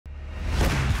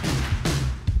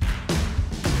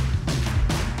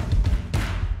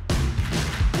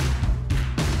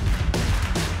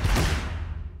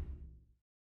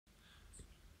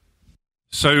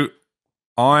So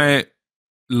I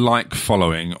like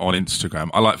following on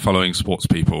Instagram. I like following sports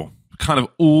people, kind of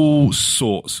all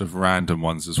sorts of random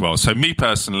ones as well. So me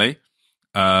personally,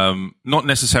 not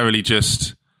necessarily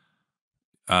just,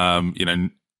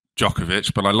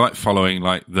 Djokovic, but I like following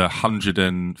like the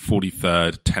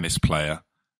 143rd tennis player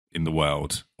in the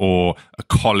world, or a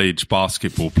college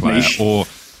basketball player, or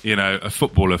a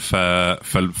footballer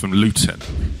from Luton.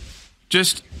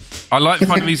 Just, I like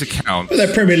finding these accounts. Well,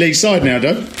 they're Premier League side now,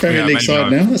 Doug. Premier League side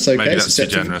now. That's okay. Maybe that's too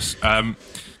generous.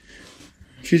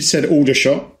 If you'd said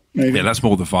Aldershot, maybe. Yeah, that's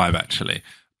more the vibe, actually.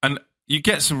 And you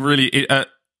get some really,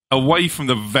 away from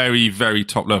the very, very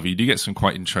top level, you do get some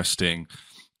quite interesting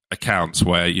accounts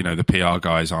where, the PR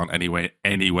guys aren't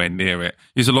anywhere near it.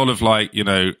 There's a lot of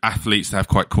athletes that have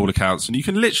quite cool accounts, and you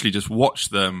can literally just watch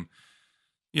them,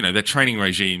 their training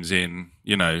regimes in,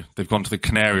 they've gone to the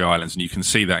Canary Islands, and you can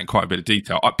see that in quite a bit of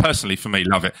detail. I personally, for me,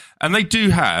 love it. And they do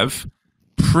have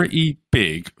pretty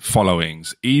big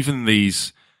followings. Even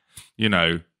these,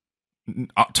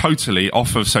 totally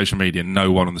off of social media,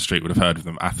 no one on the street would have heard of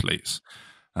them, athletes.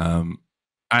 And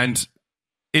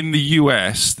in the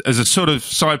US, as a sort of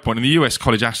side point, in the US,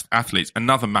 college athletes,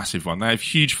 another massive one. They have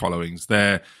huge followings.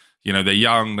 They're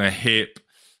young, they're hip.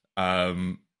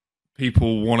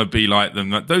 People want to be like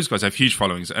them. Those guys have huge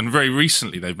followings. And very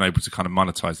recently, they've been able to kind of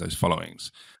monetize those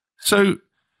followings. So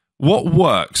what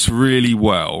works really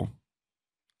well,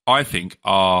 I think,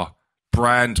 are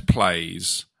brand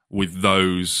plays with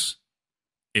those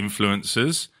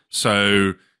influencers.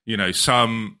 So,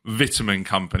 some vitamin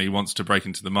company wants to break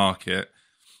into the market,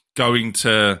 going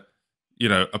to,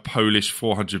 a Polish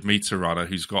 400-meter runner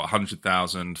who's got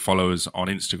 100,000 followers on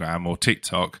Instagram or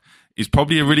TikTok is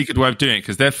probably a really good way of doing it,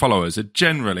 because their followers are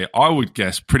generally, I would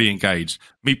guess, pretty engaged.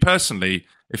 Me personally,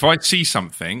 if I see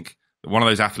something that one of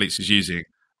those athletes is using,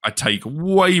 I take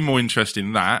way more interest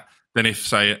in that than if,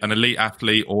 say, an elite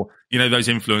athlete or, those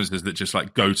influencers that just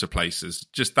go to places.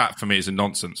 Just that for me is a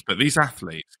nonsense. But these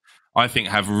athletes, I think,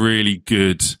 have really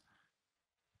good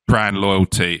brand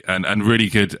loyalty and really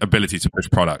good ability to push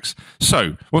products.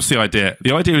 So what's the idea?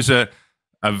 The idea is a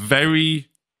very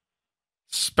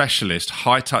specialist,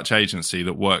 high-touch agency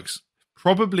that works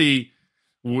probably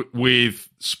with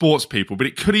sports people, but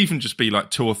it could even just be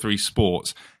 2 or 3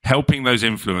 sports, helping those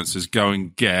influencers go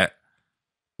and get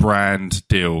brand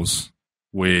deals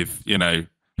with,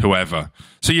 whoever.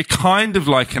 So you're kind of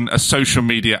like a social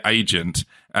media agent,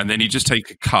 and then you just take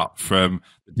a cut from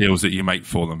the deals that you make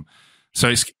for them. So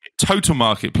it's total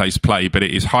marketplace play, but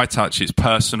it is high touch, it's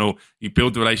personal. You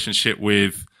build the relationship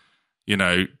with,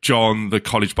 John, the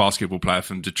college basketball player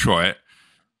from Detroit,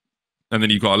 and then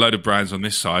you've got a load of brands on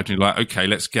this side, and you're like, okay,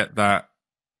 let's get that,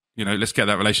 let's get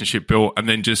that relationship built, and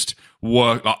then just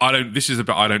work. This is a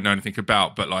bit I don't know anything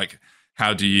about, but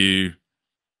how do you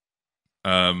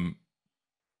get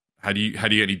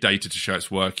any data to show it's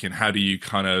working? How do you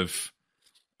kind of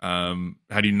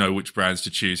how do you know which brands to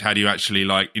choose? How do you actually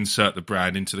insert the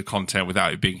brand into the content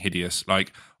without it being hideous?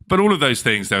 But all of those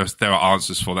things, there are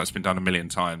answers for. That's been done a million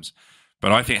times.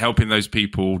 But I think helping those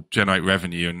people generate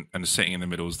revenue and sitting in the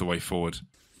middle is the way forward.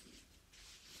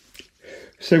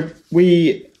 So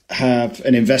we have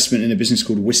an investment in a business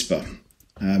called Whisper.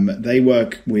 They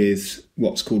work with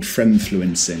what's called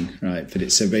friendfluencing, right? But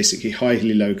it's basically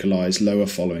highly localized, lower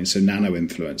following, so nano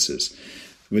influencers,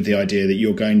 with the idea that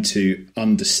you're going to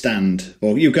understand,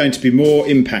 or you're going to be more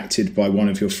impacted by one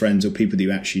of your friends or people that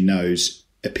you actually know's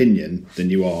opinion than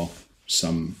you are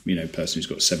some, person who's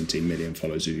got 17 million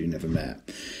followers who you never met.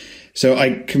 So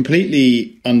I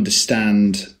completely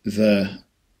understand the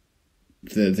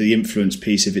influence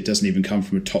piece if it doesn't even come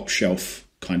from a top shelf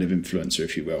kind of influencer,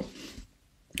 if you will.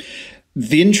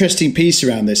 The interesting piece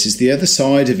around this is the other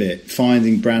side of it,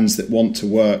 finding brands that want to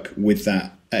work with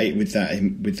that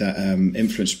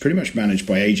influence, pretty much managed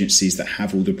by agencies that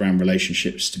have all the brand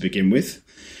relationships to begin with,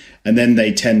 and then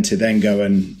they tend to then go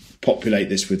and populate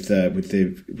this with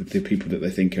the people that they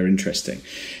think are interesting.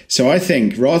 So I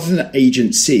think rather than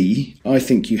agency, I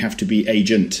think you have to be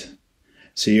agent.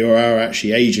 So you are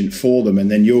actually agent for them, and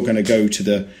then you're going to go to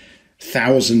the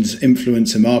thousands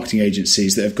influencer marketing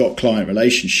agencies that have got client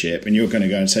relationship, and you're going to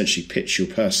go and essentially pitch your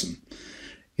person.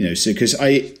 So because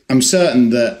I'm certain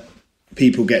that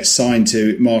people get signed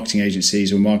to marketing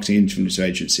agencies or marketing influencer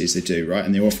agencies, they do, right?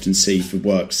 And they often see for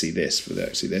work, see this, for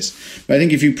work, see this. But I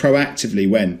think if you proactively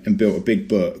went and built a big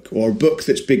book, or a book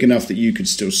that's big enough that you could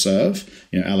still serve,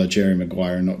 a la Jerry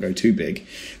Maguire, and not go too big,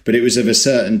 but it was of a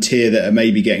certain tier that are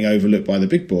maybe getting overlooked by the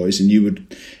big boys, and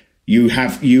you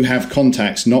have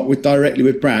contacts, not directly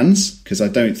with brands, because I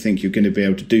don't think you're going to be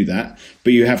able to do that,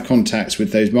 but you have contacts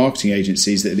with those marketing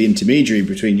agencies that are the intermediary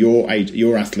between your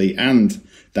athlete and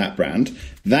that brand.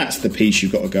 That's the piece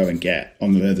you've got to go and get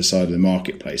on the other side of the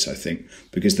marketplace, I think,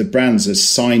 because the brands are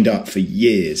signed up for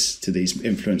years to these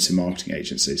influencer marketing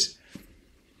agencies.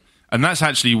 And that's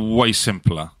actually way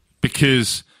simpler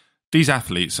because these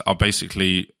athletes are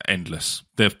basically endless.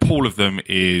 The pool of them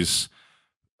is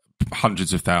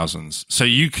hundreds of thousands. So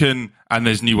you can, and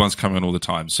there's new ones coming all the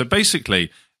time. So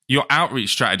basically, your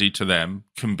outreach strategy to them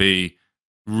can be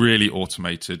really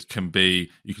automated,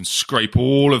 you can scrape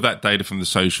all of that data from the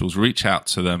socials, reach out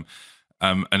to them,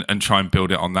 and try and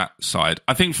build it on that side.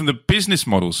 I think from the business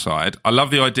model side, I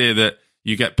love the idea that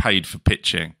you get paid for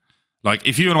pitching. Like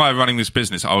if you and I are running this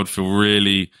business, I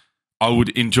would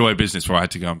enjoy a business where I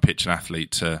had to go and pitch an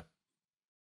athlete to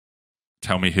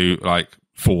tell me who, like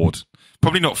Ford.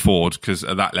 Probably not Ford because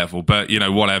at that level, but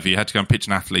whatever. You had to go and pitch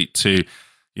an athlete to,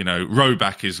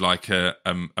 Rhoback is like a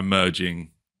emerging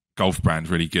golf brand,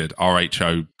 really good.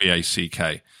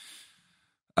 RHOBACK.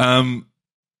 And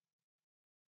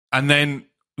then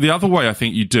the other way I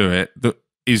think you do it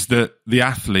is that the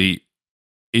athlete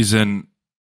isn't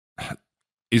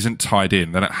tied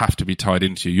in. They don't have to be tied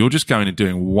into you. You're just going and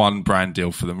doing one brand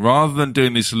deal for them rather than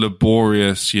doing this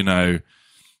laborious,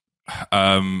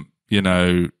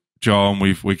 John,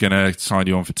 we're going to sign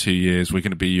you on for 2 years. We're going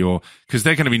to be because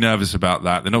they're going to be nervous about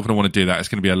that. They're not going to want to do that. It's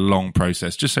going to be a long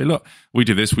process. Just say, look, we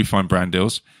do this. We find brand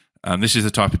deals. This is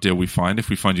the type of deal we find. If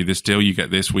we find you this deal, you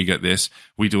get this, we get this.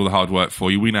 We do all the hard work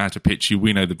for you. We know how to pitch you.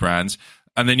 We know the brands.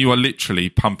 And then you are literally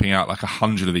pumping out like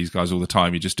 100 of these guys all the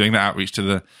time. You're just doing the outreach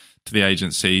to the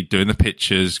agency, doing the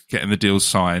pitches, getting the deals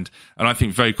signed. And I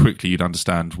think very quickly you'd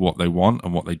understand what they want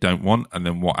and what they don't want, and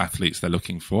then what athletes they're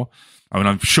looking for. I mean,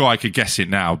 I'm sure I could guess it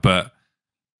now, but...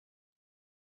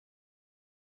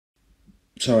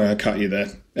 Sorry, I cut you there.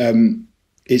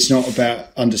 It's not about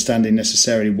understanding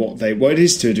necessarily it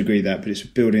is to a degree that, but it's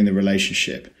building the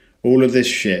relationship. All of this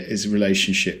shit is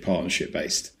relationship, partnership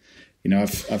based.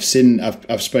 I've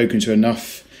spoken to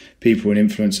enough people in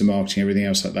influencer marketing, everything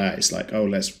else like that. It's like, oh,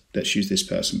 let's use this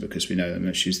person because we know them.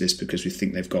 Let's use this because we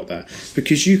think they've got that.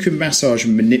 Because you can massage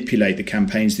and manipulate the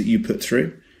campaigns that you put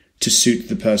through to suit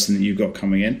the person that you've got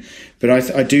coming in. But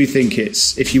I do think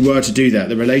if you were to do that,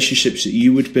 the relationships that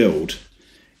you would build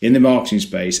in the marketing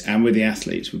space and with the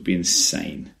athletes would be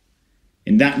insane.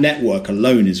 And that network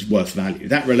alone is worth value.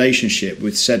 That relationship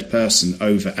with said person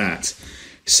over at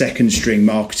second string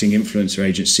marketing influencer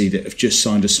agency that have just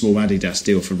signed a small Adidas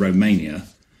deal for Romania,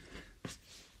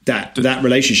 that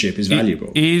relationship is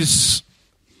valuable. Is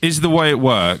the way it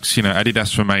works,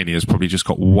 Adidas Romania has probably just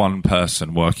got one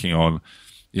person working on,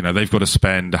 they've got to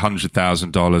spend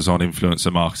 $100,000 on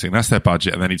influencer marketing. That's their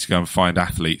budget, and they need to go and find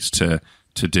athletes to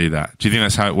do that. Do you think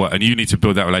that's how it works? And you need to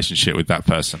build that relationship with that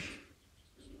person.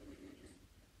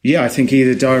 Yeah, I think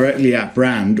either directly at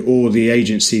brand or the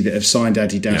agency that have signed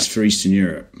Adidas for Eastern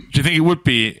Europe. Do you think it would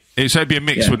be? It'd be a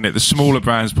mix, wouldn't it? The smaller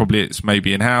brands probably it's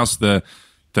maybe in house. The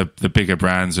bigger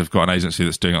brands have got an agency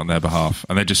that's doing it on their behalf,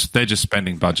 and they're just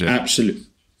spending budget. Absolutely.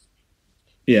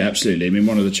 Yeah, absolutely. I mean,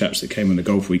 one of the chaps that came on the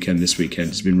golf weekend this weekend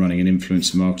has been running an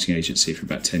influencer marketing agency for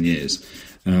about 10 years.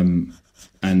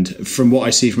 And from what I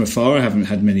see from afar, I haven't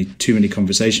had too many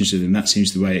conversations with him. That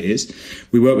seems the way it is.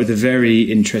 We work with a very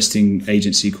interesting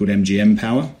agency called MGM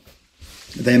Power.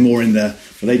 They're more in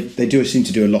they do seem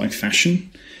to do a lot in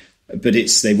fashion, but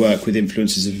they work with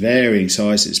influencers of varying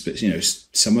sizes. But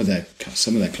some of their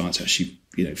clients are actually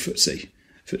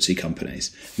FTSE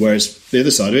companies. Whereas the other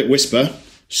side of it, Whisper,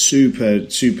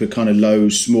 super kind of low,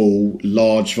 small,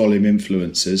 large volume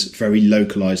influencers, very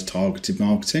localized targeted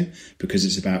marketing because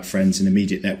it's about friends and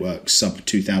immediate networks, sub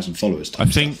 2,000 followers. I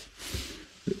think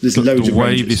there's loads the of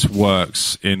way ranges. this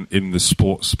works in the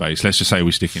sports space, let's just say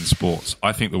we stick in sports.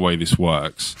 I think the way this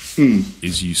works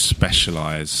is you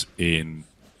specialize in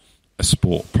a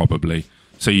sport probably.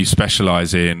 So you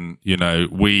specialize in,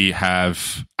 we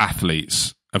have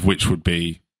athletes of which would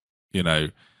be,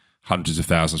 hundreds of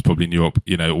thousands probably in Europe,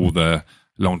 all the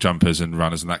long jumpers and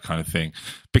runners and that kind of thing,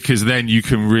 because then you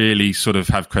can really sort of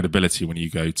have credibility when you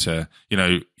go to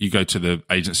the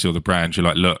agency or the brand. You're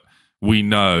like, look, we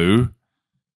know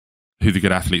who the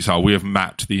good athletes are. We have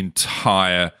mapped the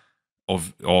entire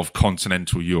of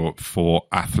continental Europe for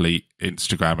athlete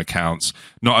Instagram accounts.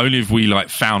 Not only have we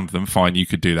found them, fine, you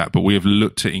could do that, but we have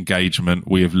looked at engagement.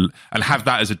 And have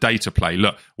that as a data play.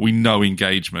 Look, we know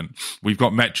engagement. We've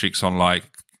got metrics on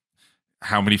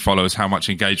how many followers, how much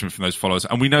engagement from those followers,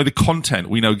 and we know the content.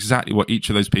 We know exactly what each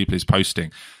of those people is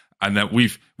posting, and that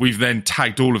we've then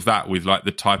tagged all of that with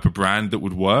the type of brand that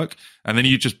would work, and then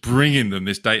you just bring in them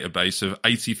this database of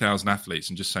 80,000 athletes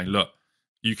and just saying, look,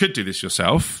 you could do this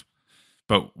yourself,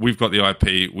 but we've got the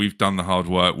IP. We've done the hard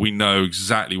work. We know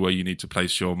exactly where you need to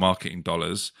place your marketing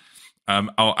dollars. And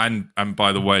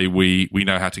by the way, we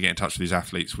know how to get in touch with these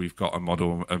athletes. We've got a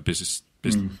model of business.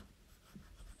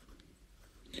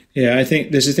 Yeah, I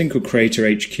think there's a thing called Creator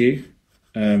HQ,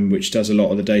 which does a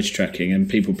lot of the data tracking, and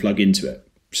people plug into it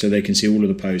so they can see all of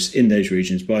the posts in those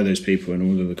regions by those people and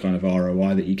all of the kind of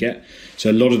ROI that you get.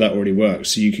 So a lot of that already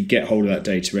works. So you could get hold of that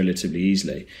data relatively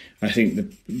easily. I think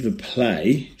the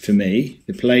play, for me,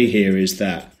 the play here is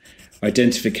that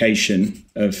identification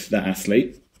of that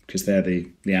athlete, because they're the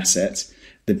assets,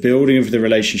 the building of the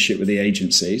relationship with the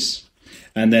agencies,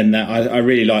 and then that I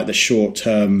really like the short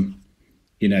term,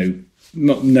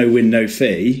 not no win, no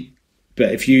fee.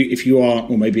 But if you are,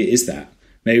 or maybe it is that,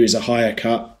 maybe it's a higher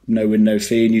cut, no win, no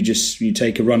fee, and you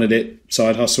take a run at it,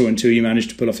 side hustle until you manage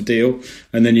to pull off a deal,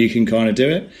 and then you can kind of do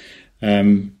it.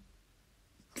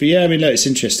 But yeah, I mean, look, it's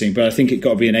interesting, but I think it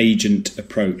got to be an agent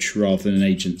approach rather than an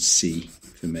agency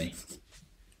for me.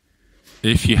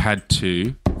 If you had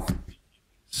to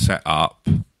set up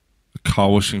a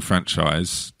car washing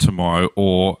franchise tomorrow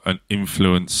or an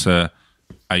influencer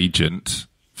agent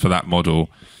for that model,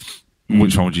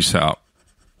 which one would you set up?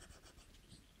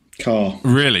 Car.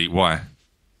 Really? Why?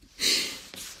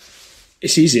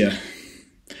 It's easier,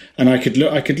 and I could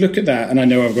look at that, and I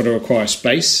know I've got to acquire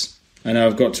space. I know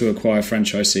I've got to acquire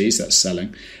franchisees, that's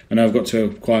selling. I know I've got to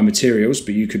acquire materials,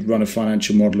 but you could run a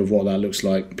financial model of what that looks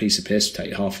like. Piece of piss,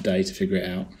 take half a day to figure it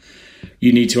out.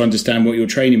 You need to understand what your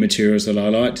training materials are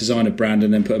like, design a brand,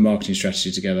 and then put a marketing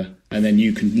strategy together. And then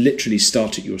you can literally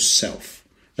start it yourself.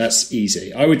 That's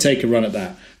easy. I would take a run at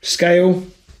that. Scale,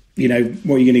 what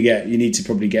are you going to get? You need to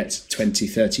probably get 20,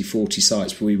 30, 40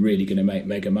 sites before you're really going to make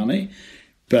mega money.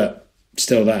 But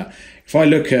still that. If I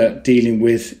look at dealing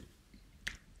with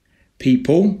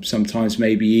people, sometimes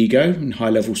maybe ego and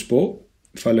high-level sport,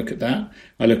 if I look at that,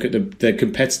 I look at the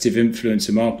competitive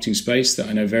influencer marketing space that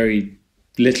I know very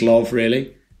little of,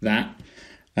 really, that.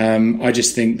 I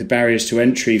just think the barriers to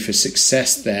entry for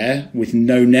success there with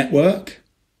no network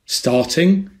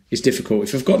starting is difficult.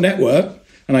 If I've got network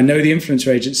and I know the influencer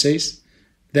agencies,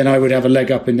 then I would have a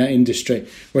leg up in that industry,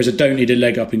 whereas I don't need a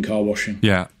leg up in car washing.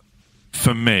 Yeah.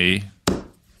 For me,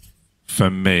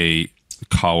 the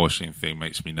car washing thing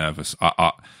makes me nervous.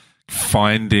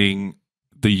 Finding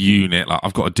the unit, like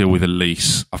I've got to deal with a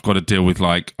lease. I've got to deal with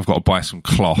I've got to buy some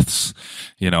cloths.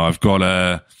 I've got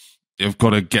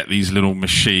to get these little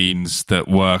machines that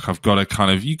work. I've got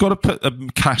to you've got to put the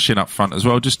cash in up front as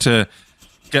well, just to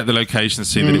get the location and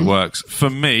see that it works. For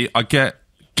me,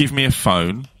 give me a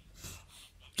phone,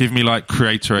 give me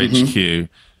Creator HQ,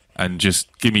 and just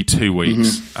give me 2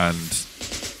 weeks, and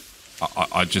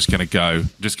I'm just going to go.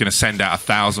 Just going to send out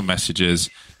 1,000 messages,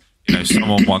 some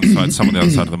on one side, some on the other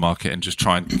side of the market, and just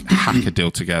try and hack a deal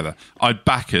together. I'd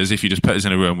back us if you just put us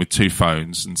in a room with 2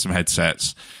 phones and some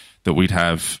headsets, that we'd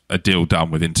have a deal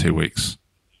done within 2 weeks.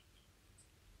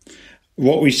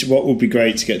 What would be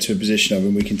great to get to a position of,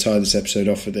 and we can tie this episode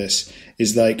off with this,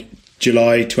 is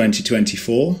July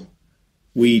 2024.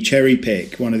 We cherry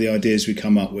pick one of the ideas we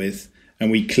come up with, and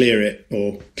we clear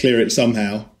it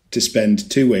somehow to spend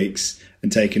 2 weeks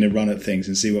and taking a run at things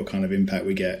and see what kind of impact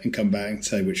we get, and come back and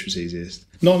say which was easiest.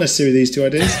 Not necessarily these 2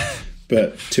 ideas,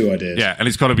 but 2 ideas. Yeah, and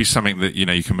it's got to be something that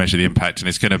you can measure the impact, and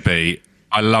it's going to be.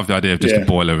 I love the idea of just a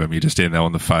boiler room. You're just in there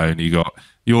on the phone.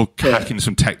 You're hacking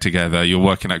some tech together. You're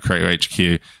working at Creator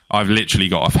HQ. I've literally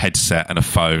got a headset and a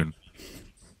phone.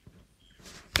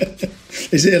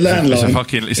 Is it a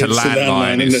landline? It's a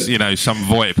landline. It's some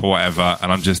VoIP or whatever,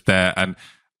 and I'm just there, and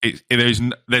there's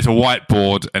a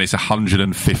whiteboard, and it's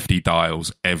 150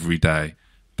 dials every day.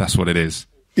 That's what it is.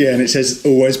 Yeah, and it says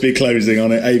always be closing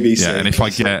on it, ABC. Yeah, and if I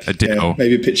get a deal,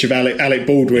 maybe a picture of Alec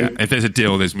Baldwin. Yeah, if there's a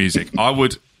deal, there's music. I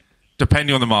would,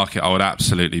 depending on the market, I would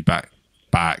absolutely back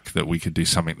that we could do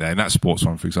something there. And that sports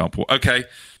one, for example. Okay.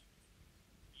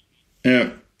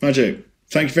 Yeah, magic.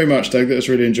 Thank you very much, Doug. That was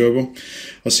really enjoyable.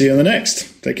 I'll see you on the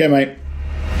next. Take care, mate.